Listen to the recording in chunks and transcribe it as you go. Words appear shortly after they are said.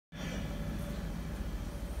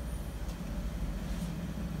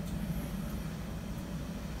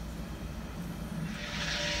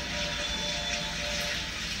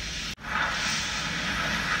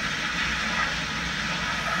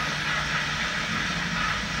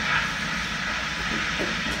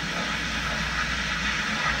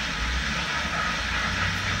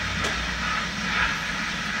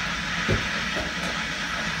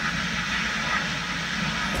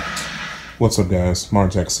What's up, guys?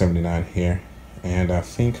 Marjack79 here, and I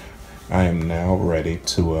think I am now ready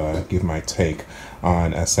to give my take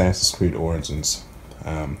on Assassin's Creed Origins.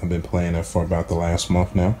 I've been playing it for about the last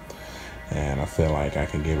month now, and I feel like I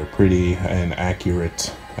can give a pretty and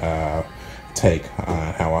accurate take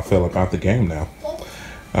on how I feel about the game now.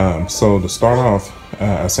 So to start off,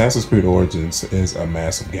 Assassin's Creed Origins is a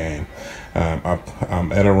massive game.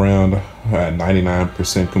 I'm at around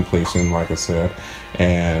 99% completion, like I said,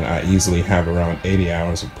 and I easily have around 80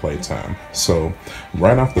 hours of playtime. So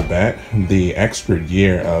right off the bat, the extra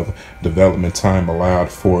year of development time allowed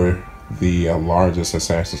for the largest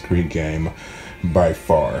Assassin's Creed game by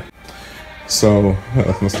far. So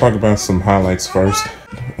let's talk about some highlights first.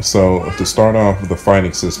 So to start off, the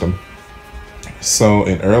fighting system. So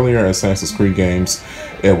in earlier Assassin's Creed games,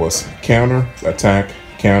 it was counter, attack,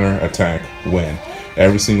 win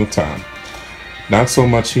every single time. Not so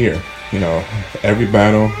much here. You know, every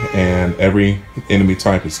battle and every enemy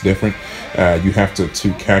type is different. You have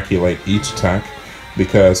to calculate each attack,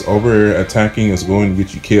 because over attacking is going to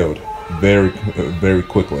get you killed very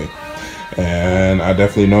quickly. And I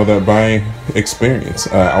definitely know that by experience.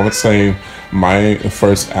 I would say my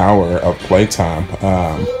first hour of playtime,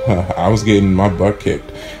 I was getting my butt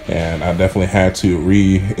kicked, and I definitely had to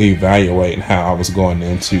re-evaluate how I was going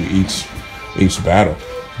into each battle.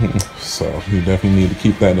 So you definitely need to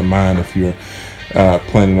keep that in mind if you're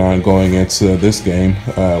planning on going into this game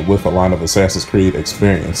with a lot of Assassin's Creed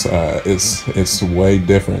experience. It's way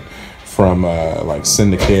different from like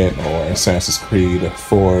Syndicate or Assassin's Creed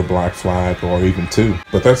 4, Black Flag, or even 2.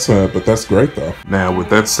 But that's great though. Now, with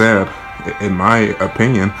that said, in my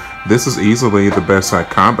opinion, this is easily the best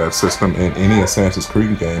combat system in any Assassin's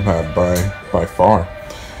Creed game by far.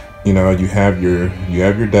 You know, you have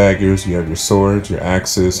your daggers, you have your swords, your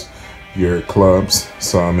axes, your clubs.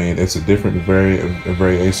 So I mean, it's a different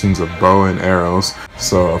variations of bow and arrows.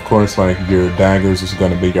 So of course, like your daggers is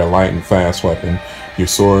going to be your light and fast weapon. Your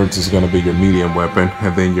swords is going to be your medium weapon,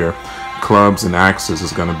 and then your clubs and axes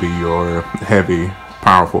is going to be your heavy,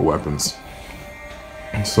 powerful weapons.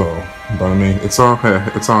 So, but I mean, it's all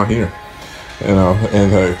here. You know,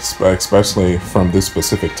 and especially from this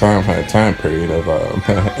specific time period of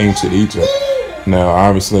ancient Egypt. Now,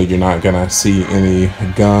 obviously, you're not gonna see any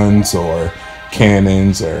guns or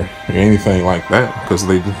cannons or anything like that, because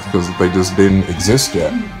they just didn't exist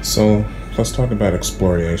yet. So let's talk about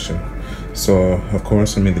exploration. So, of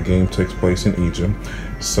course, I mean, the game takes place in Egypt,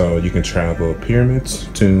 so you can travel pyramids,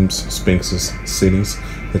 tombs, sphinxes, cities.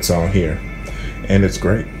 It's all here, and it's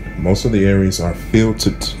great. Most of the areas are filled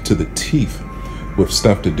to the teeth with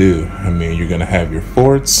stuff to do. I mean, you're gonna have your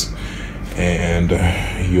forts and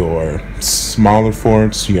your smaller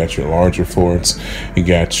forts. You got your larger forts. You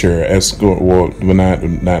got your escort. Well,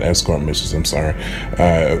 not escort missions. I'm sorry.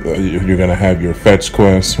 You're gonna have your fetch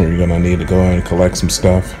quests where you're gonna need to go and collect some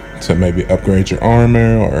stuff to maybe upgrade your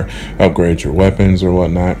armor or upgrade your weapons or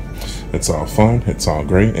whatnot. It's all fun. It's all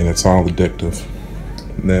great, and it's all addictive.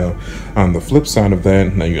 Now, on the flip side of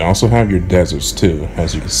that, now you also have your deserts too,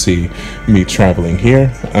 as you can see me traveling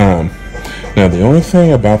here. Now, the only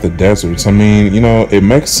thing about the deserts, I mean, you know, it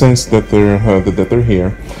makes sense that they're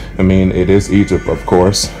here. I mean, it is Egypt, of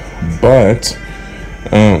course, but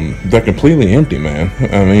they're completely empty, man.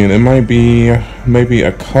 I mean, it might be maybe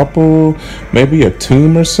a couple, maybe a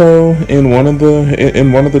tomb or so in one of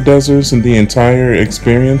the deserts in the entire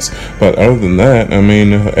experience. But other than that, I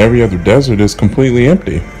mean, every other desert is completely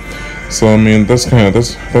empty. So I mean, that's kind of a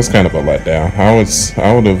letdown.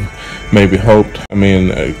 I would have maybe hoped. I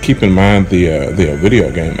mean, keep in mind the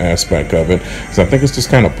video game aspect of it, because I think it's just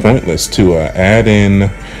kind of pointless to add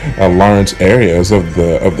in large areas of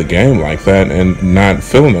the game like that and not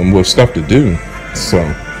filling them with stuff to do. So,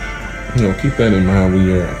 you know, keep that in mind when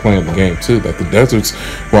you're playing the game too. That the deserts,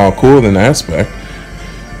 while cool in aspect,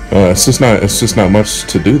 it's just not much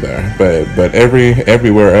to do there. But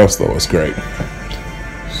everywhere else though is great.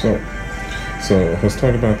 So let's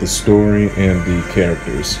talk about the story and the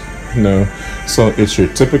characters. You know, so it's your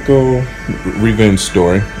typical revenge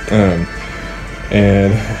story. And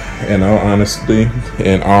in all honesty,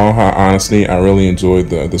 I really enjoyed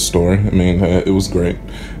the story. I mean, it was great.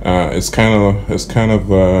 It's kind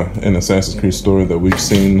of an Assassin's Creed story that we've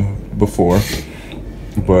seen before,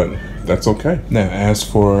 but that's okay. Now, as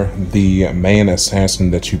for the main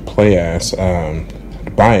assassin that you play as,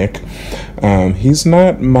 Bayek, he's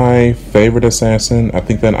not my favorite assassin. I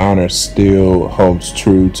think that honor still holds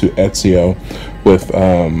true to Ezio with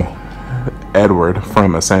Edward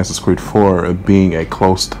from Assassin's Creed 4 being a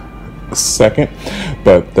close second,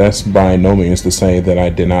 but that's by no means to say that I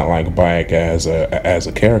did not like Bayek as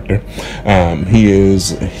a character.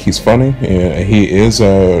 He's funny, and he is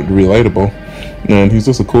relatable, and he's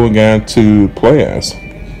just a cool guy to play as.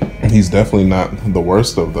 He's definitely not the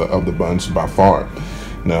worst of the bunch by far.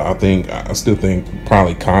 No, I still think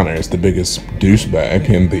probably Connor is the biggest douchebag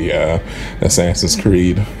in the Assassin's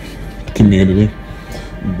Creed community,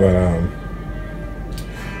 but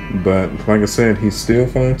like I said, he's still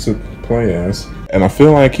fun to play as, and I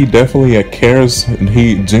feel like he definitely cares.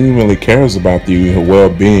 He genuinely cares about the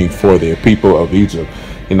well-being for the people of Egypt.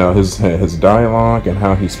 You know, his dialogue and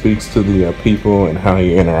how he speaks to the people and how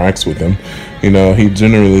he interacts with them. You know, he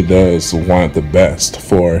generally does want the best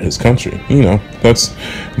for his country. You know,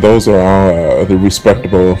 those are all the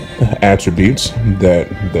respectable attributes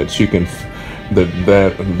that you can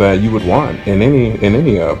that you would want in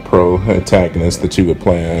any protagonist that you would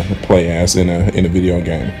play as in a video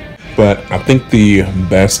game. But I think the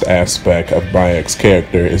best aspect of Bayek's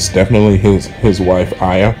character is definitely his wife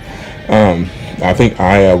Aya. I think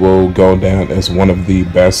Aya will go down as one of the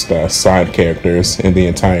best side characters in the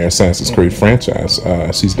entire Assassin's Creed franchise.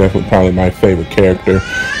 She's definitely probably my favorite character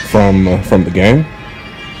from the game.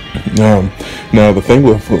 Now the thing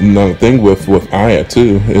with Aya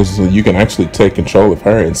too is you can actually take control of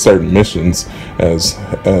her in certain missions as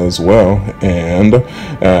well, and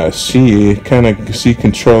she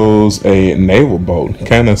controls a naval boat,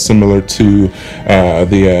 kind of similar to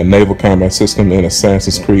the naval combat system in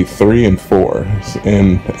Assassin's Creed 3 and 4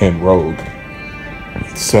 and Rogue.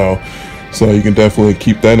 So you can definitely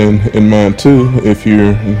keep that in mind too if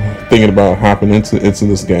you're thinking about hopping into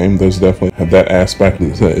this game. There's definitely that aspect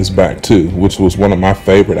is back too, which was one of my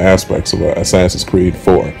favorite aspects of Assassin's Creed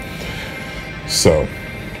 4. So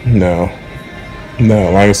now,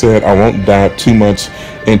 like I said, I won't dive too much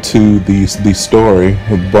into the story,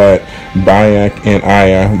 but Bayek and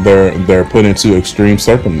Aya, they're put into extreme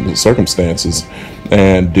circumstances.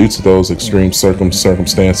 And due to those extreme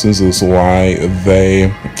circumstances is why they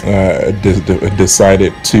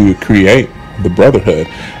decided to create the Brotherhood,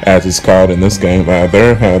 as it's called in this game.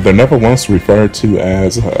 They're never once referred to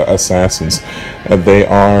as assassins. They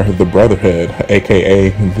are the Brotherhood, aka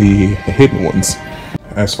the Hidden Ones.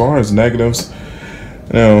 As far as negatives,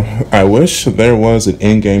 I wish there was an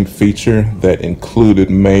in-game feature that included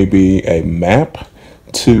maybe a map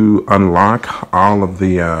to unlock all of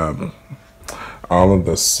the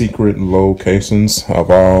secret locations of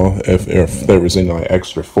if there was any like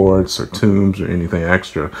extra forts or tombs or anything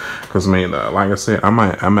extra. Because I mean, like I said, I'm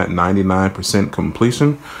at 99%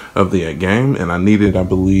 completion of the game, and I needed, I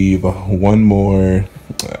believe, one more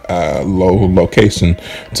location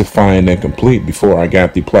to find and complete before I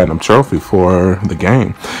got the platinum trophy for the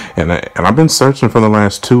game. And I've been searching for the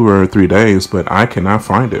last 2 or 3 days, but I cannot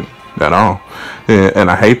find it at all.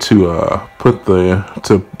 And I hate to put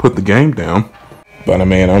the game down. But I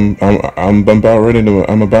mean, I'm about ready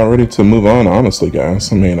to move on. Honestly,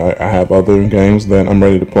 guys, I mean, I have other games that I'm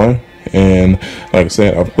ready to play, and like I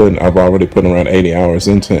said, I've already put around 80 hours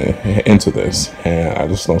into this, and I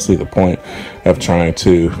just don't see the point of trying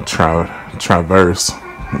to traverse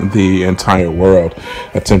the entire world,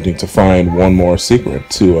 attempting to find one more secret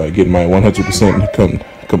to get my 100%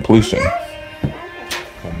 completion.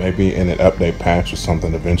 Maybe in an update patch or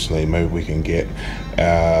something, eventually, maybe we can get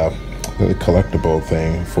the collectible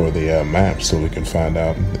thing for the map, so we can find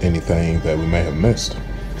out anything that we may have missed.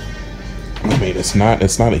 I mean, it's not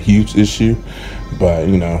a huge issue, but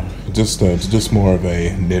you know, just more of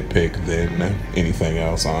a nitpick than anything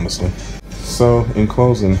else, honestly. So in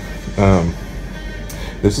closing,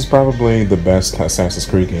 this is probably the best Assassin's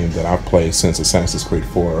Creed game that I've played since Assassin's Creed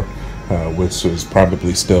 4, which was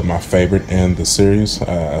probably still my favorite in the series.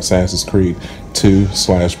 Assassin's Creed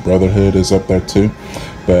 2/Brotherhood is up there too,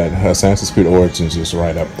 but Assassin's Creed Origins is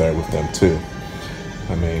right up there with them too.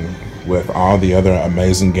 I mean, with all the other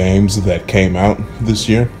amazing games that came out this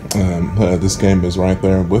year, this game is right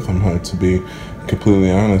there with them. To be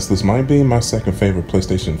completely honest, this might be my second favorite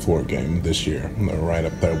PlayStation 4 game this year, right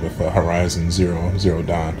up there with Horizon Zero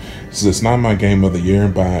Dawn. It's not my game of the year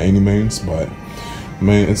by any means, but I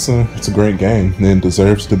mean, it's a great game and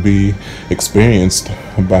deserves to be experienced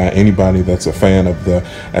by anybody that's a fan of the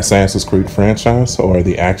Assassin's Creed franchise or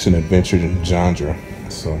the action-adventure genre.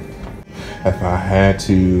 So if I had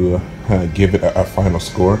to give it a final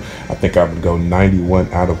score, I think I would go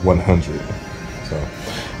 91 out of 100. So,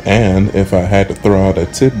 and if I had to throw out a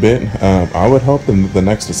tidbit, I would hope that the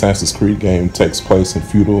next Assassin's Creed game takes place in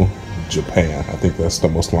feudal Japan. I think that's the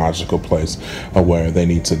most logical place where they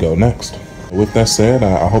need to go next. With that said,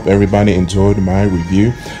 I hope everybody enjoyed my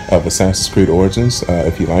review of Assassin's Creed Origins.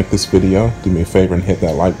 If you like this video, do me a favor and hit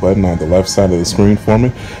that like button on the left side of the screen for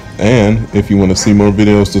me. And if you want to see more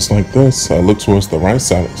videos just like this, look towards the right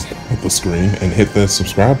side of the screen and hit the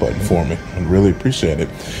subscribe button for me. I'd really appreciate it.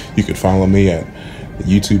 You could follow me at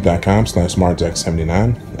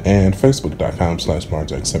youtube.com/marjack79 and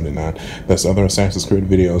facebook.com/marjack79. There's other Assassin's Creed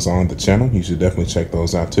videos on the channel. You should definitely check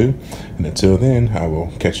those out too. And until then, I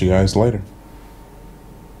will catch you guys later.